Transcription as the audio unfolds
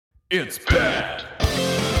It's bad.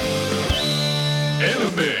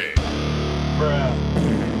 Anime.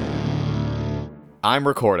 I'm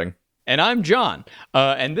recording. And I'm John.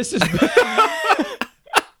 And this is... I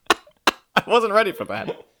wasn't ready for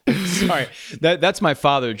that. Sorry. That's my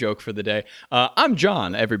father joke for the day. I'm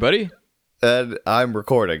John, everybody. And I'm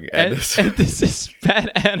recording. And this is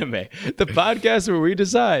Bad Anime, the podcast where we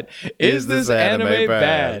decide, is this anime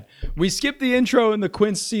bad? We skipped the intro in the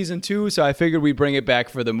Quints season 2, so I figured we'd bring it back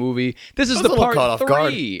for the movie. This is the part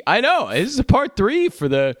 3. I know. This is the part 3 for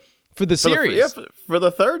the series. For the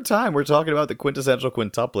third time, we're talking about the quintessential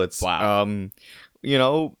quintuplets. Wow.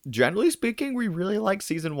 Generally speaking, we really like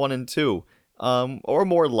season 1 and 2. Or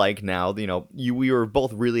more like now, we were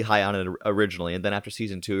both really high on it originally, and then after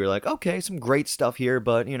season 2, you're like, okay, some great stuff here,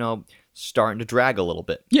 but, starting to drag a little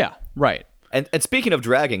bit. Yeah, right. And speaking of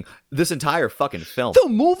dragging, this entire fucking film. The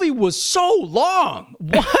movie was so long.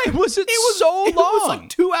 Why was it, so long? It was like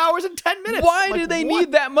 2 hours and 10 minutes. Why did they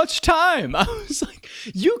need that much time? I was like,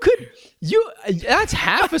 that's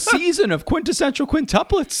half a season of quintessential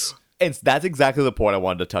quintuplets. And that's exactly the point I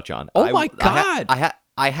wanted to touch on. Oh my God.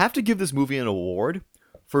 I have to give this movie an award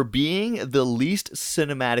for being the least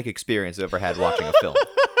cinematic experience I've ever had watching a film.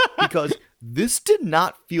 Because this did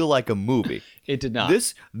not feel like a movie. It did not.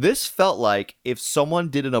 This felt like if someone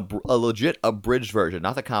did a legit abridged version,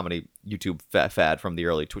 not the comedy YouTube fad from the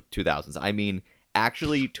early 2000s. I mean,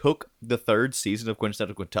 actually took the third season of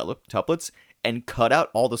Quintessential Quintuplets and cut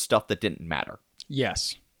out all the stuff that didn't matter.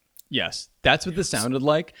 Yes. That's what this sounded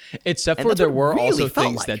like. Except for there were really also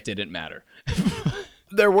things that didn't matter.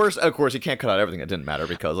 There were, of course, you can't cut out everything that didn't matter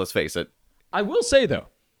because, let's face it. I will say, though,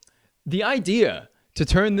 the idea to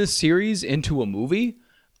turn this series into a movie,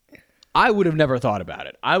 I would have never thought about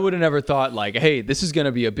it. I would have never thought, like, hey, this is going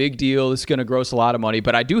to be a big deal. This is going to gross a lot of money.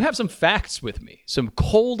 But I do have some facts with me, some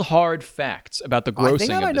cold, hard facts about the grossing of this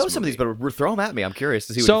movie. I think I know some of these, but throw them at me. I'm curious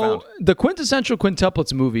to see what you found. So, the Quintessential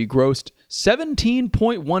Quintuplets movie grossed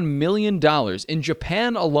 $17.1 million in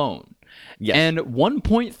Japan alone. Yes. And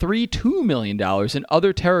 $1.32 million in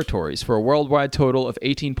other territories for a worldwide total of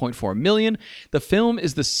 $18.4 million. The film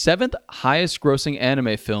is the 7th highest grossing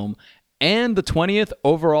anime film and the 20th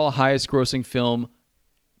overall highest grossing film,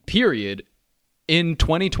 period, in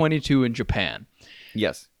 2022 in Japan.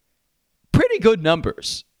 Yes. Pretty good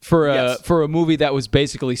numbers for a movie that was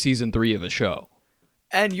basically season 3 of a show.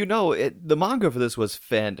 And the manga for this was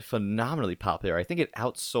phenomenally popular. I think it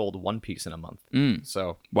outsold One Piece in a month.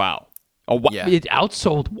 So wow. It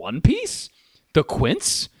outsold One Piece? The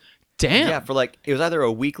Quints? Damn. Yeah, it was either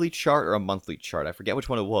a weekly chart or a monthly chart. I forget which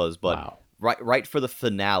one it was, but wow. Right for the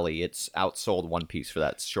finale, it's outsold One Piece for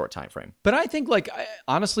that short time frame. But I think,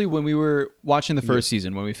 honestly, when we were watching the first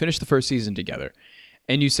season, when we finished the first season together,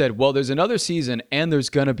 and you said, well, there's another season and there's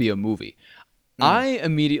going to be a movie, I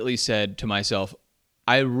immediately said to myself,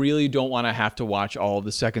 I really don't want to have to watch all of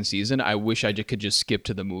the second season. I wish I could just skip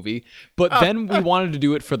to the movie. But then we wanted to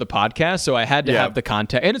do it for the podcast, so I had to have the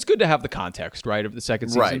context. And it's good to have the context, right, of the second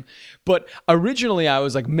season. Right. But originally I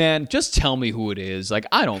was like, man, just tell me who it is. Like,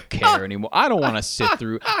 I don't care anymore. I don't want to sit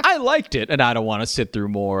through. I liked it, and I don't want to sit through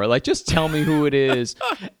more. Like, just tell me who it is.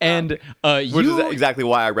 And which is exactly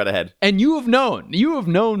why I read ahead. And you have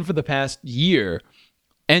known for the past year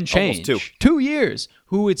and change. Almost 2 years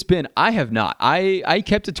who it's been. I have not. I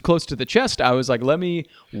kept it close to the chest. I was like, let me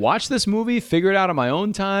watch this movie, figure it out on my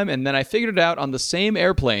own time, and then I figured it out on the same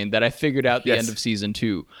airplane that I figured out the end of season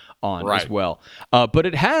 2 on as well. But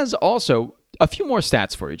it has also a few more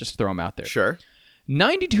stats for you, just to throw them out there. Sure.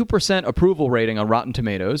 92% approval rating on Rotten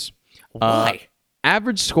Tomatoes. Why?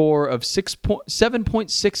 Average score of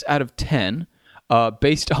 7.6 out of 10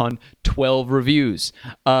 based on 12 reviews.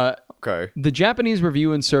 Okay. The Japanese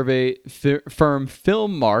review and survey firm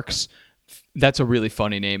Film Marks, that's a really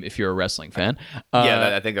funny name if you're a wrestling fan.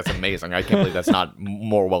 I think that's amazing. I can't believe that's not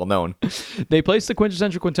more well known. They placed the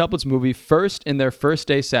Quintessential Quintuplets movie first in their first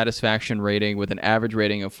day satisfaction rating with an average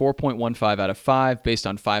rating of 4.15 out of 5 based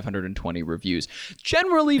on 520 reviews.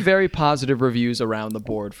 Generally very positive reviews around the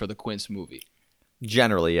board for the Quints movie.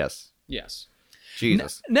 Generally, yes. Yes.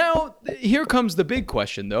 Jesus. Now, here comes the big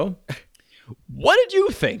question, though. What did you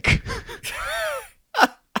think?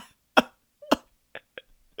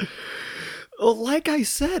 Well, like I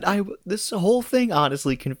said, this whole thing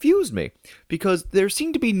honestly confused me because there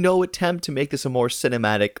seemed to be no attempt to make this a more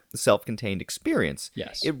cinematic, self-contained experience.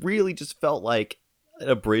 Yes. It really just felt like an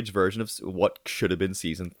abridged version of what should have been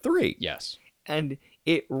season 3. Yes. And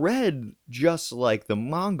it read just like the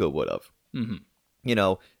manga would have.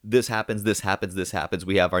 Mm-hmm. This happens, this happens, this happens.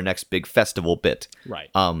 We have our next big festival bit. Right.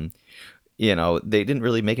 They didn't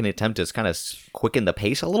really make an attempt to kind of quicken the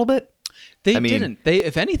pace a little bit. They didn't. They,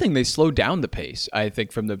 if anything, they slowed down the pace, I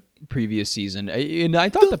think, from the previous season. And I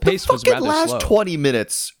thought the pace was rather last slow. 20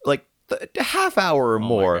 minutes, like a half hour or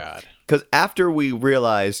more. My God. Because after we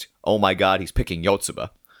realized, oh my God, he's picking Yotsuba.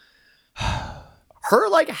 Her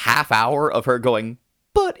like half hour of her going,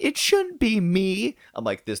 but it shouldn't be me. I'm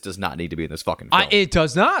like, this does not need to be in this fucking film. It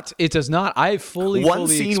does not. It does not. I fully One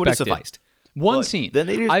scene would have sufficed. One scene. Then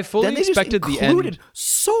they just, I fully expected the end.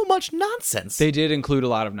 So much nonsense. They did include a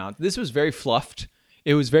lot of nonsense. This was very fluffed.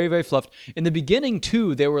 It was very, very fluffed. In the beginning,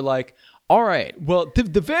 too, they were like, all right, well,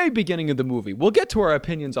 the very beginning of the movie, we'll get to our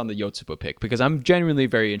opinions on the Yotsuba pick because I'm genuinely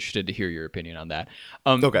very interested to hear your opinion on that.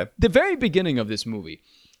 Okay. The very beginning of this movie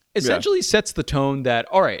essentially sets the tone that,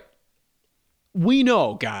 all right, we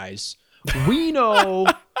know, guys, we know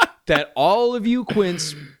that all of you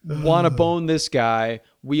Quints want to bone this guy.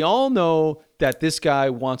 We all know that this guy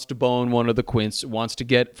wants to bone one of the Quints, wants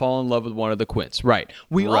to fall in love with one of the Quints. Right.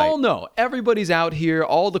 We all know. Everybody's out here.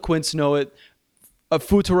 All the Quints know it.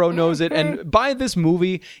 Futaro knows it. And by this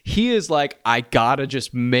movie, he is like, I gotta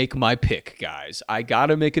just make my pick, guys. I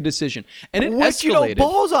gotta make a decision. And it escalated.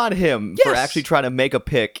 Balls on him for actually trying to make a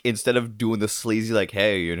pick instead of doing the sleazy, like,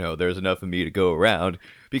 hey, there's enough of me to go around.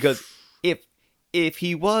 Because if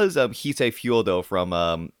he was Hisei Fyodo from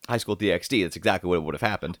High School DxD, that's exactly what would have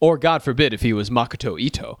happened. Or, God forbid, if he was Makoto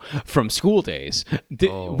Ito from School Days,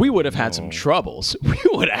 we would have had some troubles. We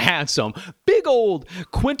would have had some big old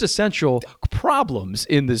quintessential problems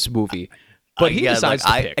in this movie. But he decides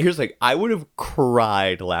to pick. Here's like, I would have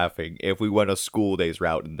cried laughing if we went a School Days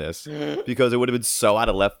route in this because it would have been so out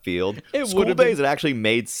of left field. School Days, it actually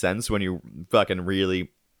made sense when you fucking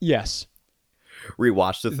really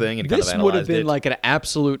rewatch the thing and kind of analyzed it. This would have been like an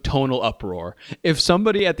absolute tonal uproar if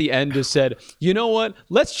somebody at the end just said, you know what,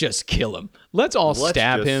 let's just kill him. Let's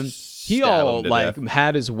stab him. He all like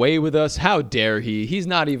had his way with us. How dare he? He's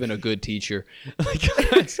not even a good teacher.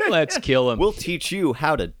 Let's kill him. We'll teach you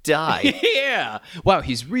how to die. Yeah. Wow,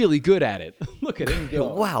 he's really good at it. Look at him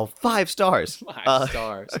go. Wow, 5 stars. 5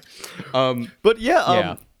 stars. But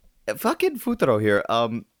fucking Futaro here.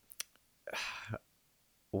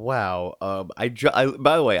 Wow.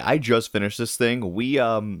 By the way, I just finished this thing. We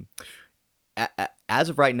as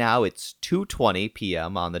of right now, it's 2:20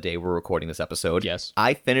 p.m. on the day we're recording this episode. Yes.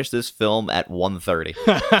 I finished this film at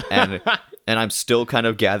 1:30, and I'm still kind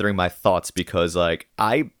of gathering my thoughts because like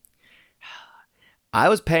I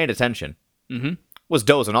was paying attention. Mm-hmm. Was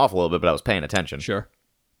dozing off a little bit, but I was paying attention. Sure.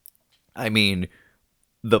 I mean,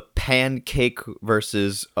 the pancake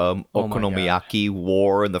versus okonomiyaki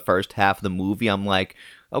war in the first half of the movie. I'm like,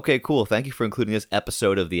 okay, cool. Thank you for including this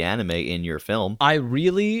episode of the anime in your film. I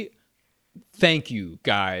really thank you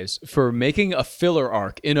guys for making a filler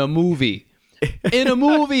arc in a movie. In a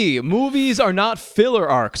movie. Movies are not filler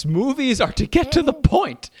arcs. Movies are to get to the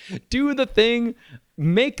point. Do the thing.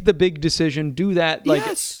 Make the big decision. Do that. Like,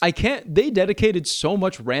 yes. I can't. They dedicated so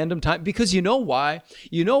much random time because you know why?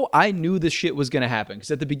 I knew this shit was going to happen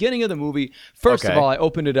because at the beginning of the movie, first of all, I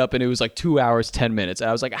opened it up and it was like 2 hours, 10 minutes. And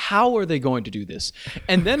I was like, how are they going to do this?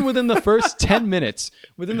 And then within the first 10 minutes,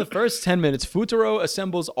 Futaro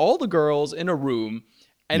assembles all the girls in a room,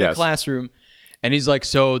 in a classroom. And he's like,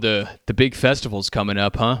 so the big festival's coming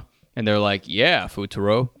up, huh? And they're like, yeah,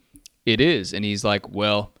 Futaro, it is. And he's like,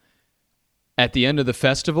 well, at the end of the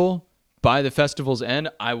festival, by the festival's end,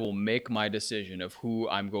 I will make my decision of who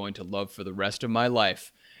I'm going to love for the rest of my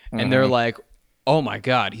life. Mm-hmm. And they're like, oh my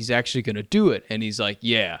God, he's actually going to do it. And he's like,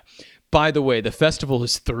 yeah, by the way, the festival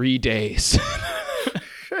is 3 days.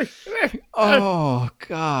 Oh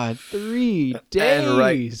God, 3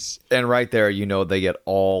 days. And right there, they get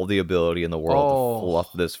all the ability in the world to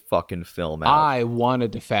fluff this fucking film out. I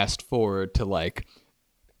wanted to fast forward to like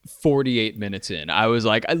 48 minutes in. I was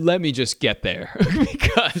like, let me just get there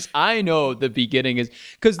because I know the beginning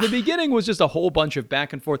was just a whole bunch of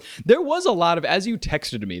back and forth. There was a lot of, as you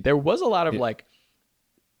texted me, there was a lot of like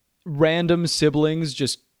random siblings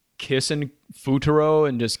just kissing Futaro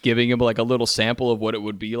and just giving him like a little sample of what it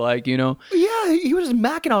would be like, Yeah, he was just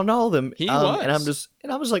macking on all of them. He was.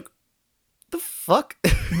 And I was like, the fuck?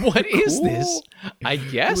 What is this? I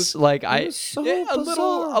guess a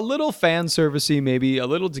little fan servicey, maybe a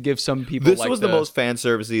little to give some people. This was the most fan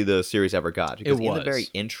servicey the series ever got because in the very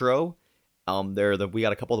intro, we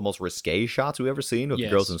got a couple of the most risque shots we've ever seen of the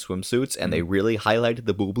girls in swimsuits, and they really highlighted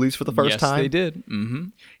the booblies for the first time. Yes, they did.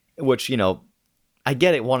 Mm-hmm. Which I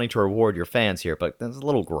get it wanting to reward your fans here, but that's a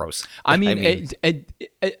little gross. I mean,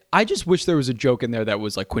 I just wish there was a joke in there that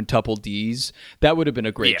was like quintuple D's. That would have been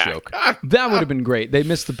a great joke. That would have been great. They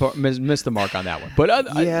missed the mark on that one. But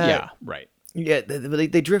right. Yeah,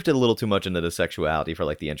 they drifted a little too much into the sexuality for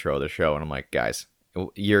like the intro of the show, and I'm like, guys,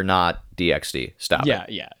 You're not DXD. Stop Yeah,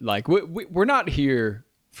 it. yeah. Like we're not here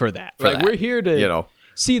for that. For like that, we're here to you know.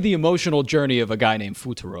 see the emotional journey of a guy named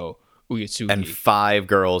Futaro Uyatsuki. And 5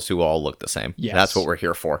 girls who all look the same. Yes. That's what we're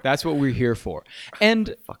here for. That's what we're here for.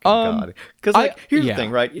 And Fucking God. Because, like, here's yeah. the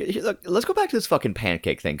thing, right? Look, let's go back to this fucking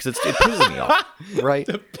pancake thing, because it pisses me off, right?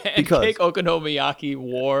 the pancake okonomiyaki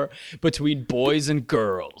war between boys and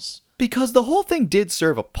girls. Because the whole thing did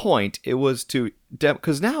serve a point. It was to...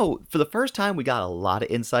 Because now, for the first time, we got a lot of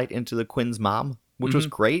insight into the Quin's mom, which was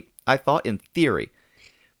great, I thought, in theory.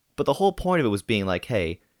 But the whole point of it was being like,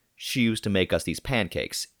 hey... She used to make us these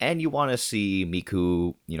pancakes, and you want to see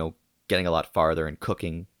Miku, getting a lot farther in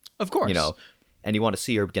cooking. Of course. And you want to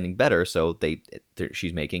see her getting better, so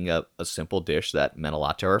she's making a simple dish that meant a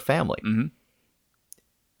lot to her family. Mm-hmm.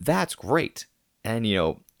 That's great. And,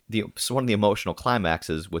 so one of the emotional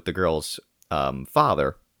climaxes with the girl's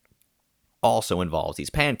father also involves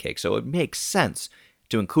these pancakes, so it makes sense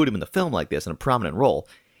to include him in the film like this in a prominent role.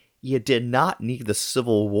 You did not need the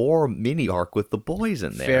Civil War mini arc with the boys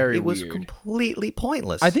in there. It was completely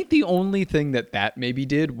pointless. I think the only thing that maybe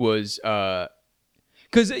did was because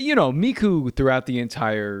Miku throughout the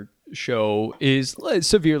entire show is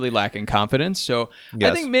severely lacking confidence. So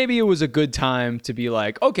yes. I think maybe it was a good time to be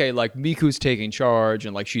like, okay, like Miku's taking charge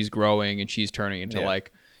and like she's growing and she's turning into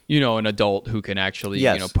like an adult who can actually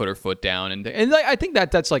put her foot down and like, I think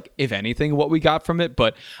that's like, if anything, what we got from it.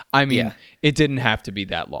 But I mean, it didn't have to be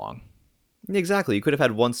that long. Exactly. You could have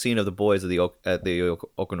had one scene of the boys at the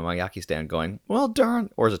okonomiyaki stand going, well, darn,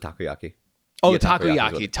 or is it takoyaki? Oh,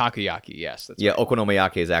 takoyaki. Yes, that's right.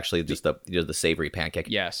 Okonomiyaki is actually just the savory pancake.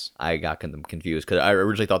 Yes, I got them confused because I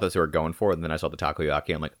originally thought that's what they were going for, and then I saw the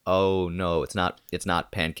takoyaki. I'm like, oh no, it's not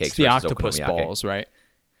pancakes. It's the octopus balls, right?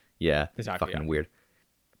 Yeah, it's fucking weird.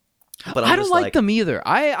 But I don't like them either.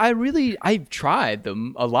 I've tried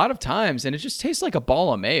them a lot of times, and it just tastes like a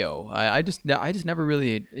ball of mayo. I just never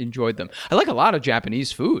really enjoyed them. I like a lot of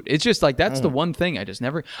Japanese food. It's just like that's the one thing I just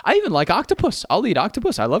never. I even like octopus. I'll eat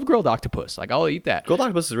octopus. I love grilled octopus. Like I'll eat that. Grilled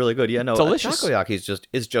octopus is really good. Yeah, no, delicious. Takoyaki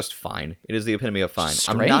is just fine. It is the epitome of fine.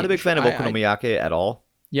 Strange. I'm not a big fan of okonomiyaki at all.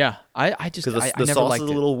 Yeah, I just because the sauce liked is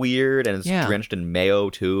a little weird and it's Yeah. drenched in mayo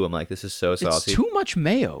too. I'm like, this is so saucy. It's too much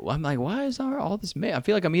mayo. I'm like, why is there all this mayo? I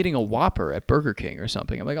feel like I'm eating a Whopper at Burger King or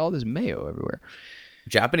something. I'm like, all this mayo everywhere.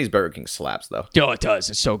 Japanese Burger King slaps though. Oh, it does.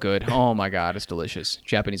 It's so good. Oh my god, it's delicious.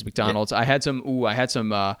 Japanese McDonald's. I had some. I had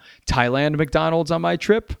some Thailand McDonald's on my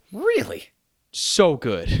trip. Really? So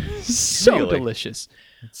good. So Really? Delicious.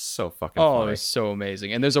 It's so fucking Oh, funny. it's so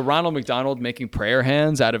amazing. And there's a Ronald McDonald making prayer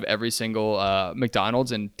hands out of every single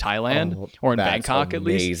McDonald's in Thailand or in Bangkok at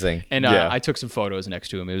least. Amazing. And Yeah. I took some photos next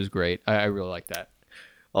to him. It was great. I really like that.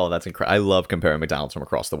 Oh, that's incredible. I love comparing McDonald's from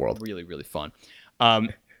across the world. Really, really fun. I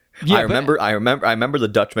remember the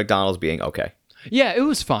Dutch McDonald's being okay. Yeah, it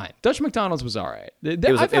was fine. Dutch McDonald's was all right. It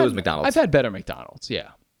was McDonald's. I've had better McDonald's. Yeah.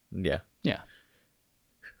 Yeah. Yeah.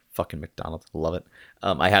 Fucking McDonald's. Love it.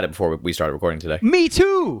 I had it before we started recording today. Me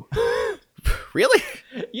too. Really?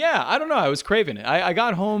 Yeah, I don't know. I was craving it. I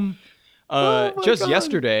got home Oh just God.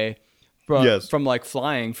 yesterday from like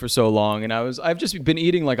flying for so long, and I've just been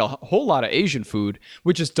eating like a whole lot of Asian food,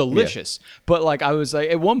 which is delicious. But like I was like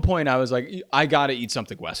at one point I was like I gotta eat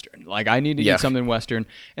something Western. Like I need to eat something Western.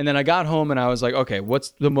 And then I got home and I was like, okay, what's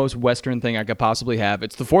the most Western thing I could possibly have?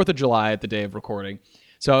 It's the 4th of July at the day of recording.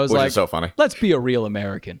 So I was Which is so funny. Let's be a real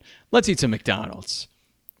American. Let's eat some McDonald's.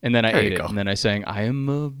 And then I ate it. go. And then I sang, I am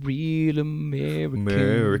a real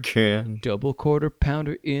American. Double quarter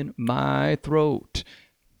pounder in my throat.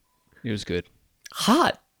 It was good.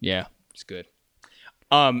 Hot. Yeah, it's good.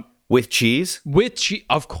 With cheese? With cheese.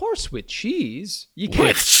 Of course, with cheese. You can't.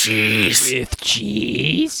 With cheese. With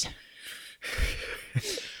cheese.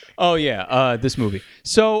 Oh, yeah. This movie.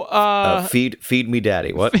 So, Feed me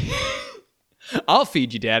daddy. What? I'll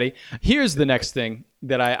feed you, Daddy. Here's the next thing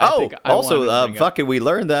that I think I also, wanted to bring up. fucking, we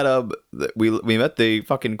learned that we met the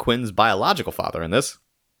fucking Quin's biological father in this.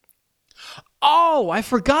 Oh, I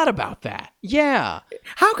forgot about that. Yeah.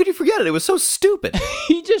 How could you forget it? It was so stupid.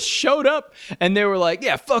 He just showed up and they were like,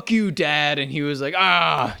 yeah, fuck you, Dad. And he was like,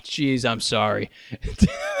 geez, I'm sorry.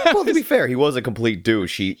 Well, to be fair, he was a complete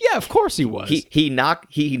douche. Yeah, of course he was. He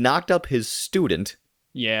knocked up his student.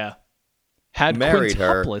 Yeah. Had Married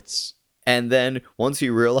her. quintuplets. And then once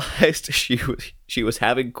he realized she was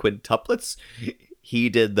having quintuplets, he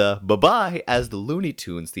did the bye-bye as the Looney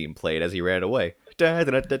Tunes theme played as he ran away. Yeah.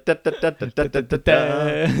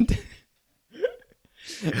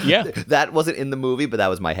 That wasn't in the movie, but that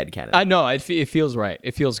was my headcanon. I know. It feels right.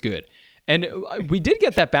 It feels good. And we did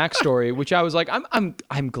get that backstory, which I was like,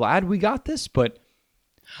 I'm glad we got this, but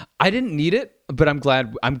I didn't need it. but I'm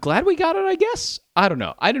glad we got it, I guess. I don't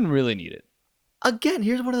know. I didn't really need it. Again,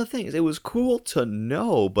 here's one of the things. It was cool to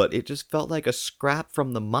know, but it just felt like a scrap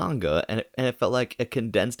from the manga, and it felt like a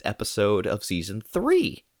condensed episode of season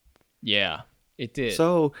 3. Yeah, it did.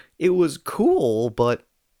 So it was cool, but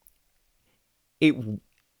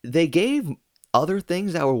they gave other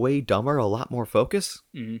things that were way dumber a lot more focus.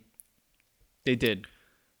 Mm-hmm. They did.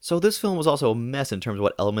 So this film was also a mess in terms of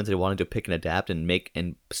what elements they wanted to pick and adapt and make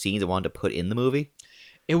and scenes they wanted to put in the movie.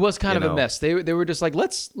 It was kind of a mess. They were just like,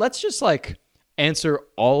 let's just like answer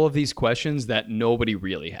all of these questions that nobody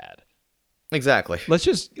really had. Exactly. Let's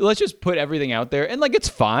just put everything out there, and like it's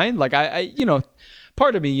fine. Like I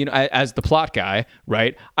part of me, as the plot guy,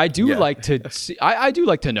 right? I do like to see. I do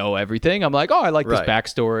like to know everything. I'm like, oh, I like this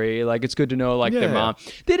backstory. Like it's good to know like their mom.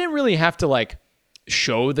 They didn't really have to like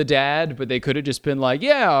show the dad, but they could have just been like,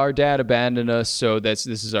 yeah, our dad abandoned us, so this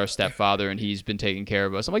is our stepfather, and he's been taking care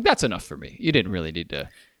of us. I'm like, that's enough for me. You didn't really need to.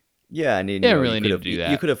 Yeah, and you really need to do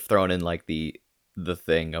that. You could have thrown in like the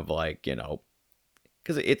thing of like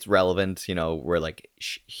because it's relevant, where like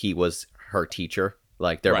he was her teacher,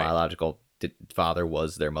 like their biological father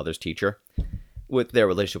was their mother's teacher. With their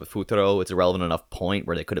relationship with Futaro, it's a relevant enough point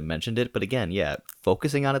where they could have mentioned it. But again,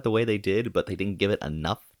 focusing on it the way they did, but they didn't give it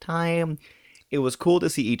enough time. It was cool to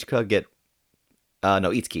see Itsuki,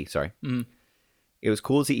 sorry. Mm-hmm. It was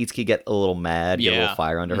cool to see Itsuki get a little mad, get a little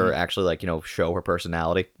fire under her, actually, like, show her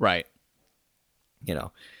personality. Right.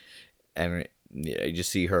 And you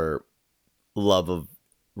just see her love of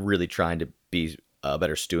really trying to be a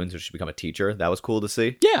better student so she become a teacher. That was cool to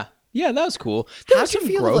see. Yeah. Yeah, that was cool. How'd you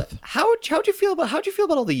feel about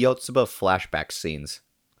all the Yotsuba flashback scenes?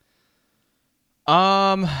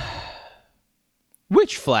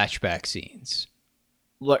 Which flashback scenes?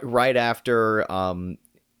 Right after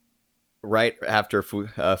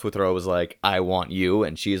Futaro was like, I want you,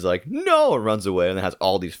 and she's like, no, and runs away, and then has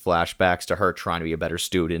all these flashbacks to her trying to be a better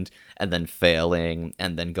student, and then failing,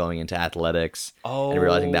 and then going into athletics, and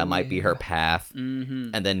realizing that might be her path,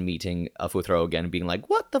 and then meeting Futaro again and being like,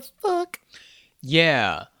 what the fuck?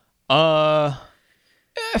 Yeah. Fine.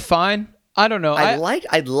 I don't know. I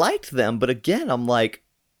liked them, but again, I'm like,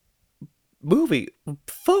 movie,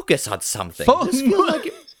 focus on something.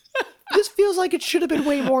 This feels like it should have been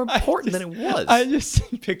way more important than it was. I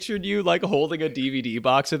just pictured you like holding a DVD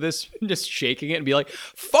box of this, just shaking it and be like,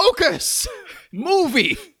 focus!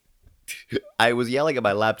 Movie! I was yelling at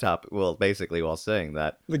my laptop, basically while saying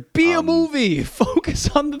that. Like, be a movie! Focus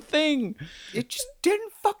on the thing! It just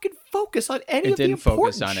didn't fucking focus on any of the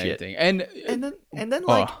important shit. It didn't focus on anything. And then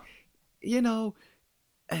like,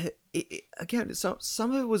 again,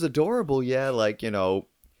 some of it was adorable, like,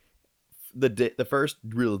 the first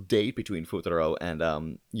real date between Futaro and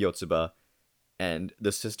Yotsuba, and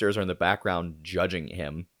the sisters are in the background judging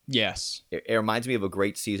him. Yes. It reminds me of a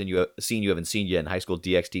great scene you haven't seen yet in High School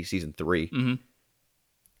DxD Season 3. Mm-hmm.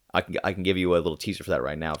 I can give you a little teaser for that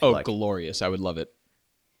right now if you like. Oh, glorious. I would love it.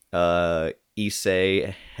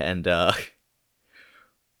 Issei and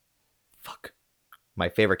my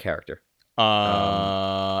favorite character.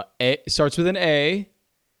 Starts with an A,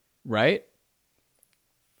 right?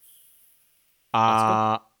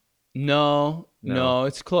 No,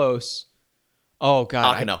 it's close. Oh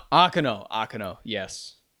god, Akano,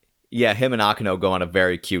 yes. Yeah, him and Akano go on a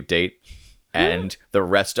very cute date, and the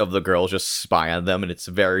rest of the girls just spy on them, and it's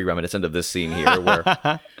very reminiscent of this scene here, where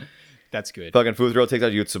that's good. Fucking Futaro takes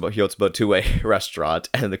out Yotsuba to a restaurant,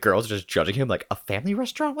 and the girls are just judging him like, a family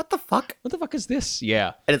restaurant? What the fuck? What the fuck is this?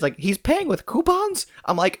 Yeah. And it's like, he's paying with coupons?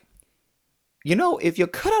 I'm like, if you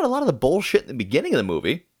cut out a lot of the bullshit in the beginning of the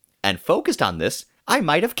movie and focused on this, I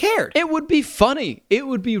might have cared. It would be funny. It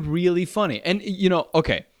would be really funny. And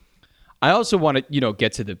okay. I also want to,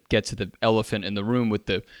 get to the elephant in the room with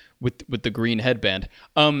the green headband.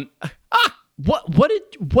 What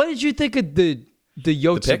did you think of the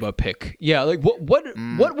Yotsuba pick? Yeah, like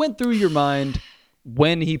what went through your mind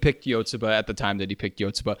when he picked Yotsuba at the time that he picked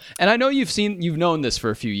Yotsuba? And I know you've known this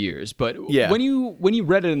for a few years, but when you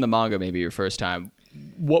read it in the manga, maybe your first time,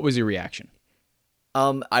 what was your reaction?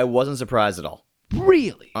 I wasn't surprised at all.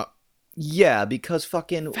 Really? Yeah, because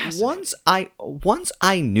fucking once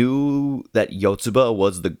I knew that Yotsuba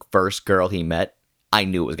was the first girl he met, I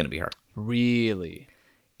knew it was gonna be her. Really?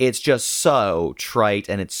 It's just so trite,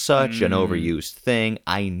 and it's such an overused thing.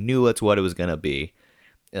 I knew that's what it was gonna be.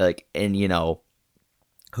 Like, and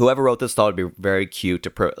whoever wrote this thought it'd be very cute to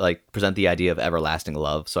present the idea of everlasting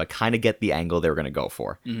love. So I kind of get the angle they were gonna go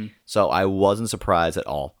for. Mm-hmm. So I wasn't surprised at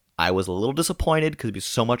all. I was a little disappointed because it'd be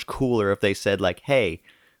so much cooler if they said like, hey,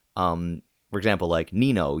 for example, like,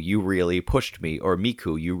 Nino, you really pushed me, or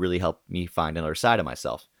Miku, you really helped me find another side of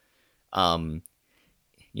myself.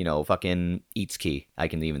 fucking Itsuki, I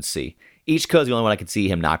can even see. Ichiko's the only one I could see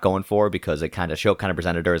him not going for because it kind of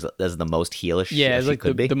presented her as the most heelish. Yeah, it's she like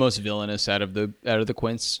could be. the most villainous out of the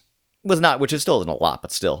Quints. Was not, which is still isn't a lot,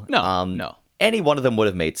 but still. No. Any one of them would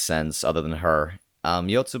have made sense other than her.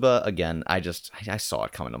 Yotsuba, again, I saw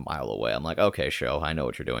it coming a mile away. I'm like, okay, show, I know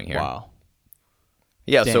what you're doing here. Wow.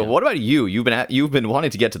 Yeah. Damn. So what about you? You've been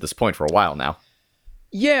wanting to get to this point for a while now.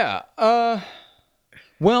 Yeah.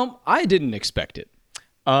 Well, I didn't expect it.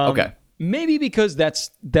 Okay. Maybe because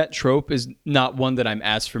that trope is not one that I'm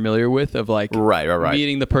as familiar with, of like right.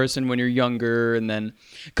 meeting the person when you're younger, and then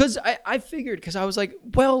because I figured, because I was like,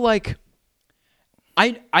 well, like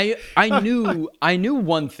I knew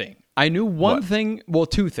one thing. I knew one thing. Well,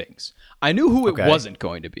 two things. I knew who it wasn't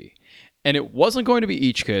going to be. And it wasn't going to be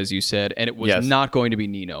Ichika, as you said, and it was not going to be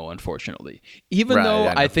Nino, unfortunately. Even though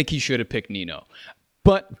I think he should have picked Nino.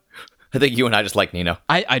 But I think you and I just like Nino.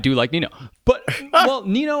 I do like Nino. But, well,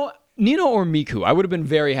 Nino or Miku, I would have been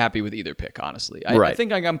very happy with either pick, honestly. I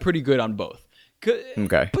think I'm pretty good on both.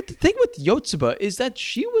 Okay. But the thing with Yotsuba is that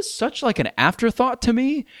she was such like an afterthought to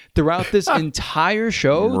me throughout this entire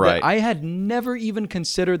show that I had never even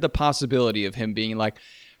considered the possibility of him being like,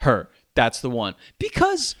 her, that's the one.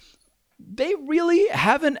 Because they really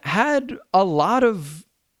haven't had a lot of...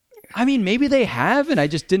 I mean, maybe they have, and I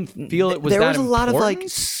just didn't feel it was that important. There was a lot of like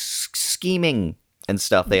scheming and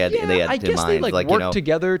stuff they had. They had I guess mind. They worked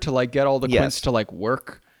together to like get all the Quints to like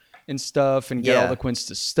work and stuff, and get all the Quints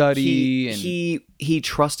to study. He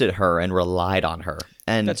trusted her and relied on her,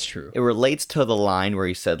 and that's true. It relates to the line where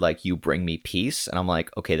he said like, "You bring me peace," and I'm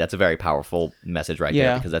like, okay, that's a very powerful message right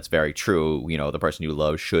there, because that's very true. The person you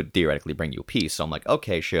love should theoretically bring you peace. So I'm like,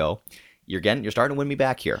 okay, show, you're starting to win me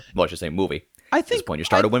back here. Well, I should say movie. I think at this point you're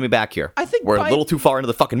starting to win me back here. I think we're a little too far into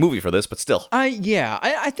the fucking movie for this, but still. I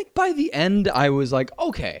think by the end I was like,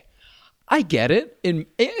 okay, I get it. And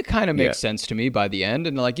it kind of makes sense to me by the end.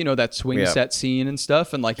 And like, that swing set scene and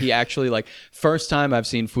stuff. And like, he actually like, first time I've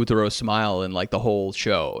seen Futaro smile in like the whole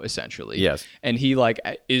show, essentially. Yes. And he like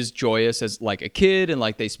is joyous as like a kid, and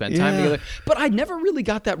like they spend time together. But I never really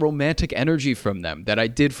got that romantic energy from them that I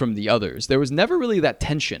did from the others. There was never really that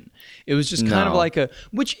tension. It was just kind of like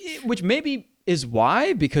which maybe is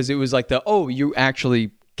why, because it was like you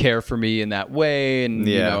actually care for me in that way. And,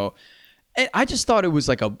 and I just thought it was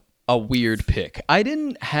like a weird pick. I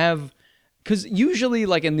didn't have, because usually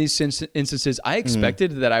like in these instances, I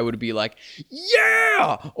expected that I would be like,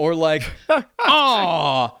 yeah, or like,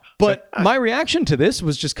 ah, but my reaction to this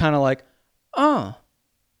was just kind of like, oh,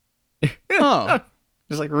 just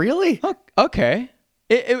like, really? Okay.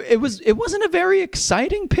 It wasn't a very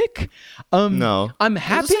exciting pick. No, I'm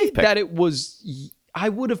happy that it was. I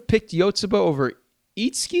would have picked Yotsuba over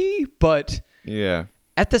Itsuki, but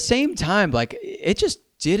at the same time, like it just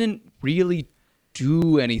didn't really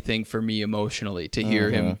do anything for me emotionally to hear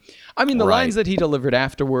him. I mean, the lines that he delivered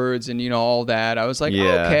afterwards, and all that, I was like,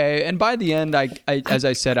 okay. And by the end, I as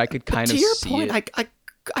I said, I could kind of see to your point, it.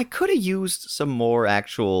 I could have used some more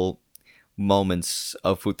actual moments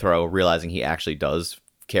of Futaro realizing he actually does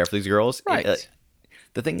care for these girls. Right.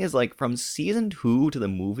 The thing is, like, from season 2 to the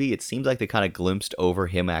movie, it seems like they kind of glimpsed over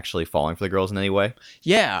him actually falling for the girls in any way.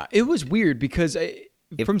 Yeah, it was weird because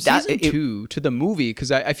from season 2 to the movie,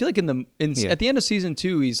 because I feel like at the end of season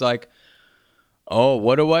 2, he's like, oh,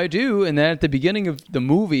 what do I do? And then at the beginning of the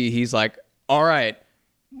movie, he's like, all right,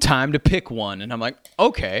 time to pick one. And I'm like,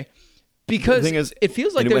 okay. Because the thing is, it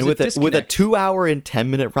feels like there's a disconnect. With a 2-hour and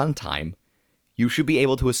 10-minute runtime, you should be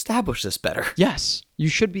able to establish this better. Yes, you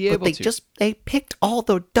should be able to. They picked all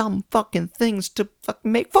the dumb fucking things to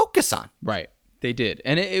fucking make focus on. Right, they did.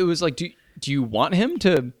 And it was like, do you want him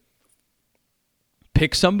to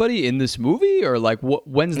pick somebody in this movie, or like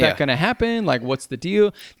when's that going to happen? Like, what's the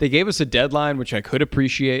deal? They gave us a deadline, which I could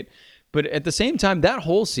appreciate. But at the same time, that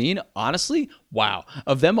whole scene, honestly, wow.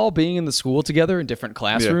 Of them all being in the school together in different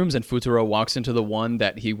classrooms, and Futaro walks into the one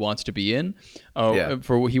that he wants to be in,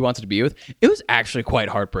 for what he wants to be with, it was actually quite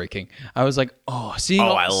heartbreaking. I was like, seeing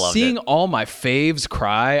all my faves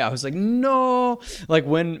cry, I was like, no. Like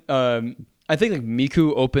when, I think like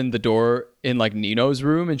Miku opened the door in like Nino's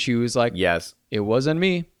room, and she was like, yes, it wasn't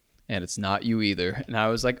me. And it's not you either. And I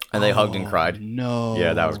was like, and they hugged and cried. No.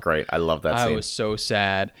 Yeah, that was great. I love that scene. I was so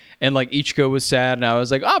sad. And like Ichiko was sad, and I was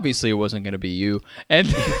like, obviously it wasn't going to be you. And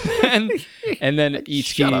then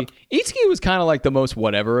Itsuki was kind of like the most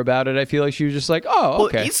whatever about it. I feel like she was just like, oh,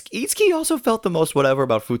 okay. Well, Itsuki also felt the most whatever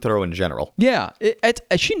about Futaro in general. Yeah.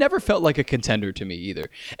 She never felt like a contender to me either.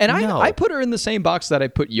 And I put her in the same box that I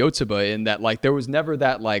put Yotsuba in, that like there was never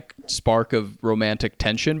that like spark of romantic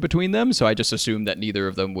tension between them. So I just assumed that neither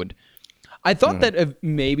of them would. I thought that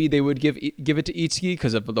maybe they would give it to Itsuki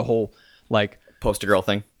because of the whole like Poster girl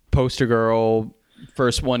thing. poster girl,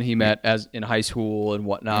 first one he met as in high school and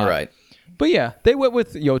whatnot. Right. But yeah, they went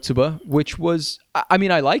with Yotsuba, which was, I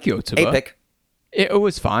mean, I like Yotsuba. A pick. It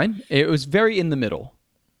was fine. It was very in the middle.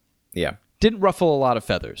 Yeah. Didn't ruffle a lot of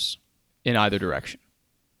feathers in either direction.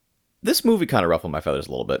 This movie kind of ruffled my feathers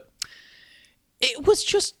a little bit. It was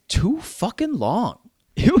just too fucking long.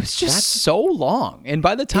 It was just so long. And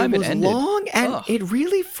by the time it ended, long, and it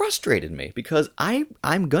really frustrated me because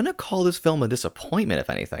I'm going to call this film a disappointment, if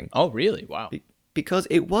anything. Oh, really? Wow. Because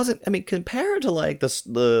it wasn't, I mean, compared to like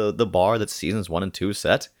the bar that seasons 1 and 2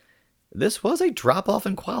 set, this was a drop off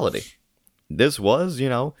in quality. This was,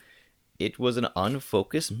 it was an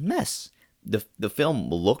unfocused mess. The film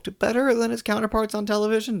looked better than its counterparts on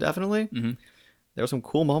television, definitely. Mm-hmm. There were some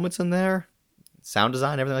cool moments in there. Sound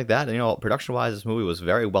design, everything like that. And, production-wise, this movie was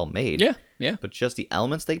very well made. Yeah, yeah. But just the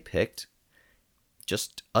elements they picked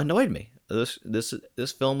just annoyed me.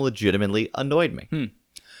 This film legitimately annoyed me.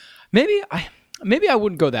 Maybe I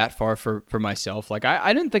wouldn't go that far for myself. Like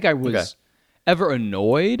I didn't think I was ever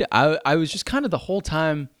annoyed. I was just kind of the whole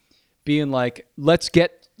time being like, let's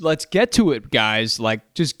get to it, guys.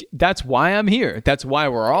 Like, just that's why I'm here. That's why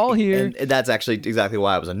we're all here. And that's actually exactly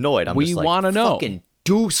why I was annoyed. We want to know. Fucking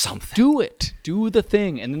do something. Do it. Do the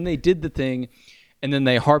thing. And then they did the thing, and then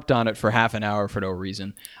they harped on it for half an hour for no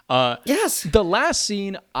reason. Yes. The last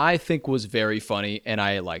scene I think was very funny, and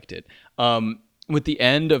I liked it. With the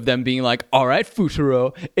end of them being like, all right,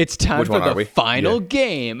 Futaro, it's time for the final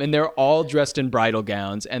game. And they're all dressed in bridal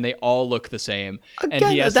gowns, and they all look the same. Again,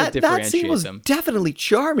 and he has to that differentiate scene was them. definitely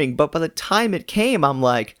charming, but by the time it came, I'm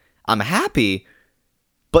like, I'm happy,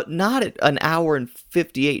 but not at an hour and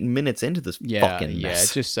 58 minutes into this fucking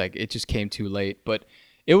mess. It just came too late. But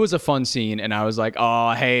it was a fun scene, and I was like,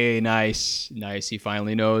 oh, hey, nice. He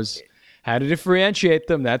finally knows how to differentiate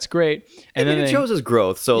them. That's great. And then it shows his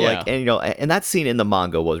growth. So Yeah. and that scene in the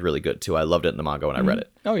manga was really good too. I loved it in the manga when I read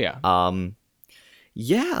it. Oh yeah.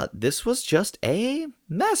 Yeah, this was just a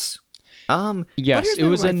mess. Yes, but it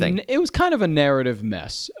was thing. it was kind of a narrative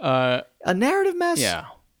mess. A narrative mess. Yeah.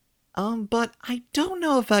 But I don't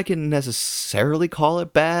know if I can necessarily call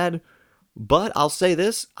it bad. But I'll say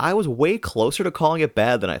this: I was way closer to calling it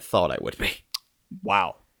bad than I thought I would be.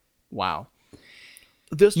 Wow.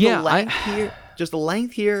 The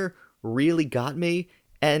length here really got me,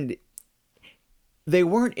 and they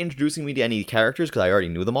weren't introducing me to any characters because I already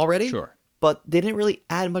knew them already. Sure. But they didn't really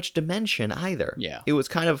add much dimension either. Yeah. It was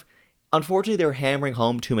kind of, unfortunately, they were hammering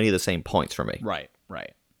home too many of the same points for me. Right.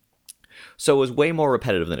 So it was way more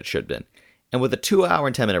repetitive than it should have been. And with a 2 hour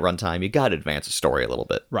and 10-minute runtime, you got to advance the story a little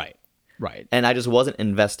bit. Right. And I just wasn't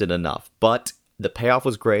invested enough. But the payoff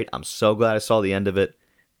was great. I'm so glad I saw the end of it.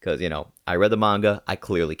 Because, I read the manga. I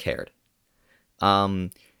clearly cared. Gonna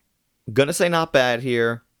say not bad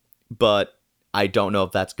here. But I don't know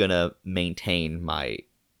if that's gonna maintain my...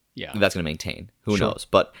 Yeah. If that's gonna maintain. Who Sure. knows?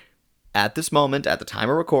 But at this moment, at the time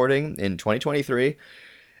of recording, in 2023...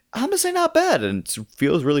 I'm gonna say not bad, and it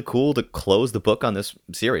feels really cool to close the book on this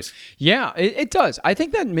series. Yeah, it does. I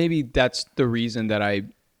think that maybe that's the reason that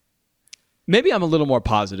maybe I'm a little more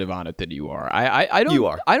positive on it than you are. I don't. You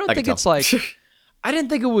are. I don't I think can it's tell. like. I didn't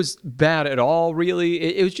think it was bad at all.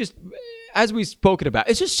 Really, it was just, as we've spoken about,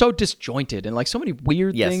 it's just so disjointed and like so many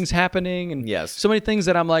weird Yes. things happening, and Yes. so many things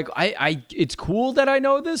that I'm like, it's cool that I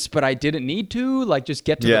know this, but I didn't need to. Like, just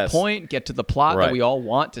get to Yes. the point, get to the plot that Right. we all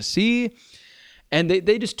want to see. And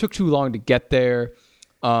they just took too long to get there.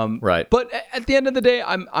 Right. But at the end of the day,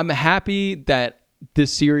 I'm happy that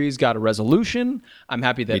this series got a resolution. I'm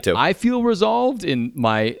happy that too. I feel resolved in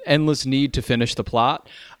my endless need to finish the plot.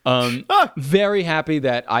 Very happy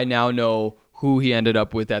that I now know who he ended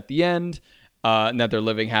up with at the end, and that they're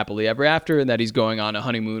living happily ever after, and that he's going on a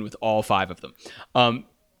honeymoon with all 5 of them.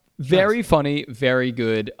 Very funny, very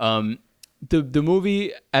good. The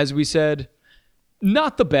movie, as we said,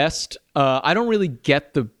 not the best. I don't really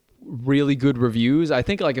get the really good reviews. I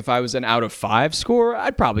think like if I was an out of 5 score,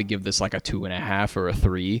 I'd probably give this like a 2.5 or a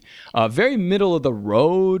 3. Very middle of the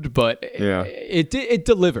road, but it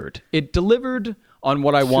delivered. It delivered on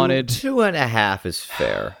what I wanted. 2.5 is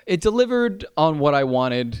fair. It delivered on what I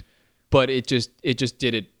wanted, but it just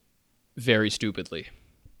did it very stupidly.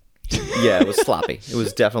 Yeah, it was sloppy. It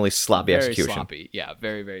was definitely sloppy Very execution. sloppy. Yeah,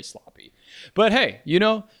 very, very sloppy. But hey,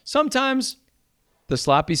 sometimes the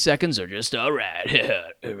sloppy seconds are just all right.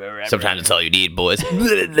 Sometimes it's all you need, boys.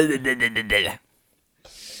 I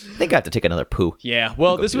think I have to take another poo. Yeah,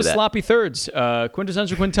 well, this do was that. Sloppy Thirds.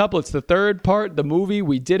 Quintessential Quintuplets, the third part, the movie.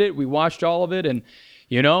 We did it. We watched all of it. And,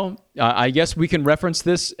 I guess we can reference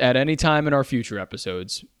this at any time in our future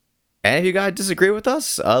episodes. And if you guys disagree with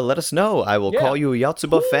us, let us know. I will call you a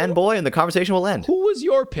YOTSUBA fanboy, and the conversation will end. Who was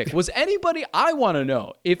your pick? Was anybody? I want to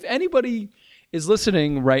know if anybody is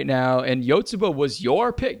listening right now, and YOTSUBA was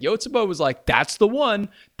your pick. YOTSUBA was like, "That's the one.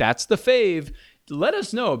 That's the fave." Let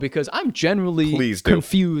us know, because I'm generally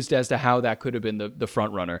confused as to how that could have been the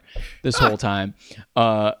front runner this whole time.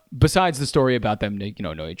 Besides the story about them,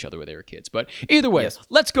 know each other when they were kids. But either way,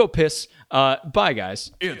 let's go piss. Bye,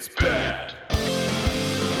 guys. It's bad.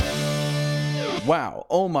 Wow.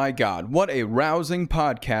 Oh my God. What a rousing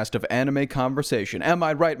podcast of anime conversation. Am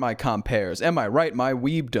I right, my compares? Am I right, my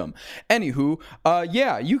weebdom? Anywho,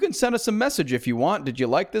 you can send us a message if you want. Did you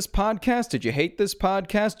like this podcast? Did you hate this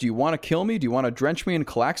podcast? Do you want to kill me? Do you want to drench me in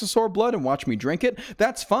Calaxosaur blood and watch me drink it?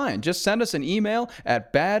 That's fine. Just send us an email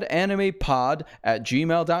at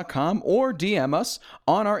badanimepod@gmail.com or DM us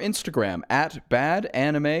on our Instagram at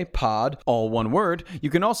badanimepod, all one word. You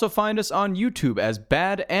can also find us on YouTube as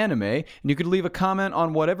Bad Anime, and you can leave a comment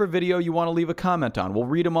on whatever video you want to leave a comment on. We'll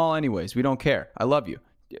read them all anyways. We don't care. I love you.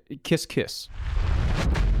 Kiss, kiss.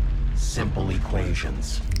 Simple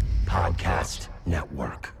Equations Podcast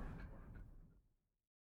Network.